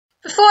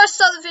Before I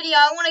start the video,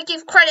 I want to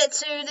give credit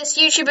to this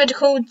YouTuber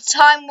called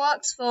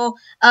Timeworks for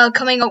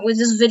coming up with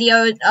this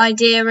video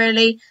idea.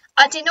 Really,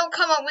 I did not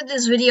come up with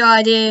this video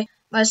idea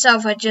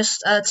myself. I'm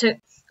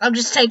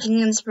just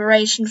taking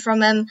inspiration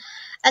from him.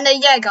 And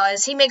yeah,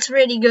 guys, he makes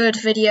really good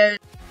videos.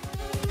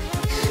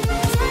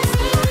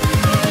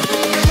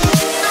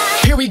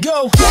 Here we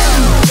go.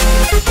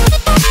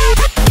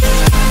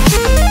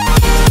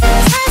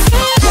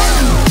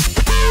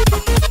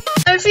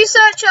 So if you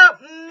search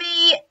up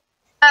me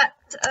at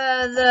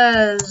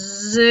the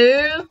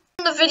zoo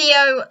on the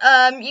video,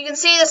 you can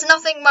see there's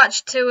nothing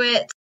much to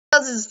it. It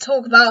does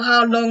talk about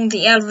how long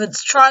the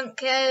elephant's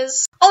trunk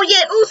is. Oh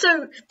yeah,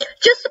 also,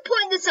 just to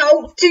point this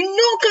out, do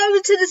not go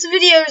into this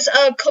video's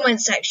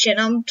comment section.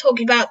 I'm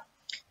talking about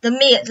the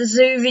me at the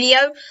zoo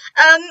video.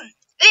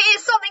 It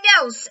is something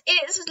else.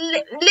 It's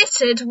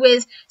littered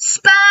with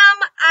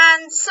spam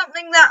and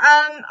something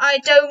that I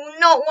do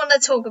not want to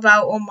talk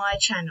about on my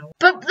channel.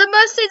 But the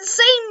most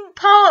insane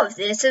part of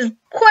this is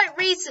quite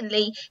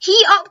recently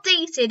he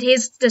updated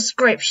his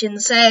description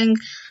saying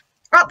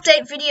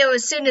update video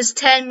as soon as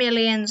 10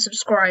 million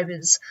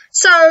subscribers.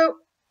 So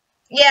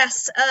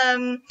yes,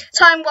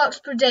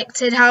 Timeworks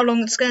predicted how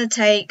long it's going to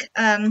take.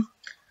 I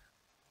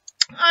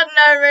don't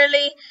know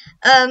really.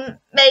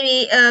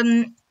 Maybe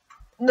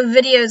the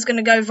video is going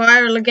to go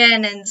viral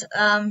again,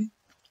 and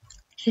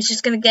he's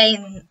just going to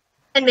gain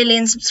 10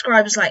 million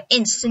subscribers like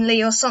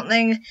instantly or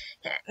something.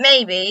 Yeah,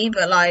 maybe,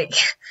 but like,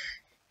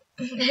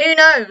 who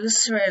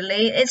knows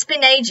really? It's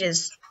been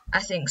ages, I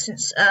think,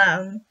 since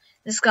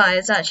this guy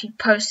has actually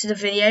posted a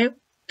video.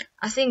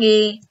 I think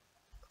he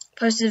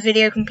posted a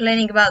video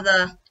complaining about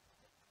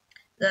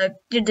the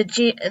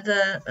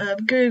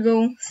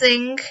Google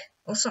thing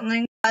or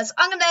something. Guys,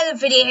 I'm going to end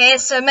the video here,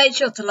 so make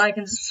sure to like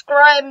and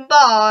subscribe.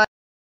 Bye.